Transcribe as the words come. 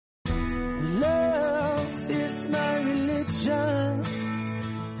religion.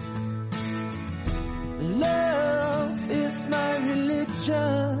 Love is my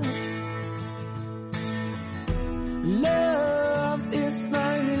religion. Love is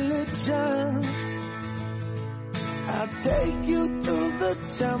my religion. I'll take you to the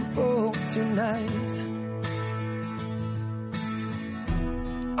temple tonight.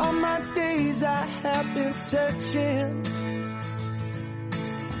 All my days I have been searching,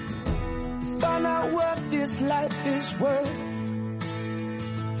 find out what this life is worth.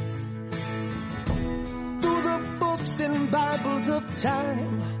 Through the books and Bibles of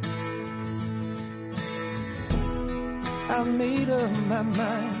time, I made up my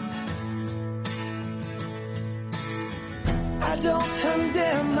mind. I don't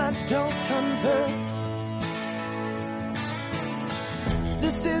condemn, I don't convert.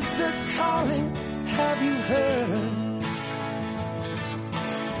 This is the calling, have you heard?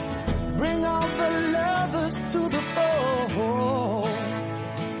 Bring all the lovers to the fold.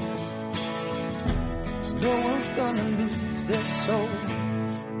 No one's gonna lose their soul.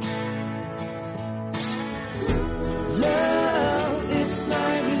 Love is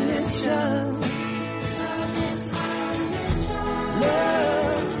my religion.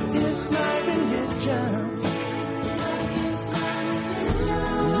 Love is my religion.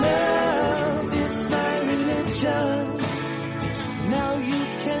 Love is my religion. Now you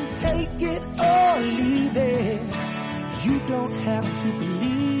can take it or leave it. You don't have to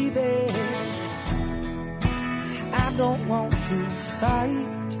believe it. I don't want to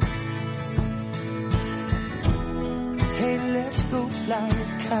fight. Hey, let's go fly a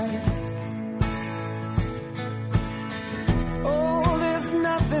kite. Oh, there's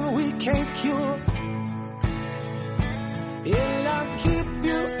nothing we can't cure. And I'll keep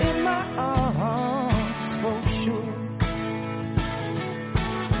you in my arms for sure.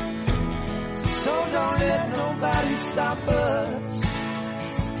 So don't let nobody stop us.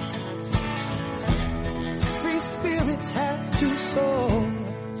 Free spirits have two souls.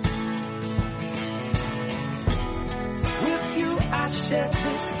 With you I share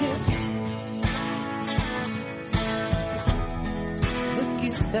this gift, the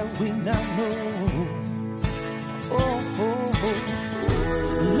gift that we now know. Oh, oh, oh.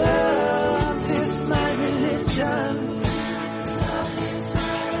 Love is my religion. Love is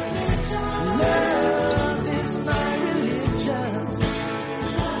my religion. Love is my religion.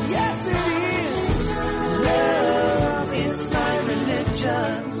 Yes, it is. Love is my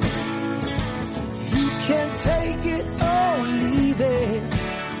religion. You can take it or leave it.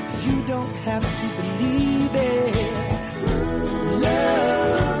 You don't have to believe it.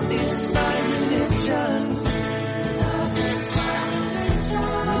 Love is my religion. Love is my religion.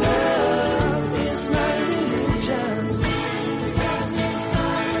 Love is my religion.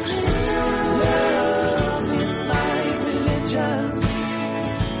 Love is my religion.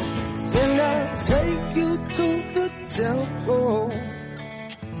 Then I'll take you to the temple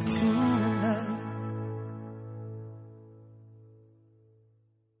tonight.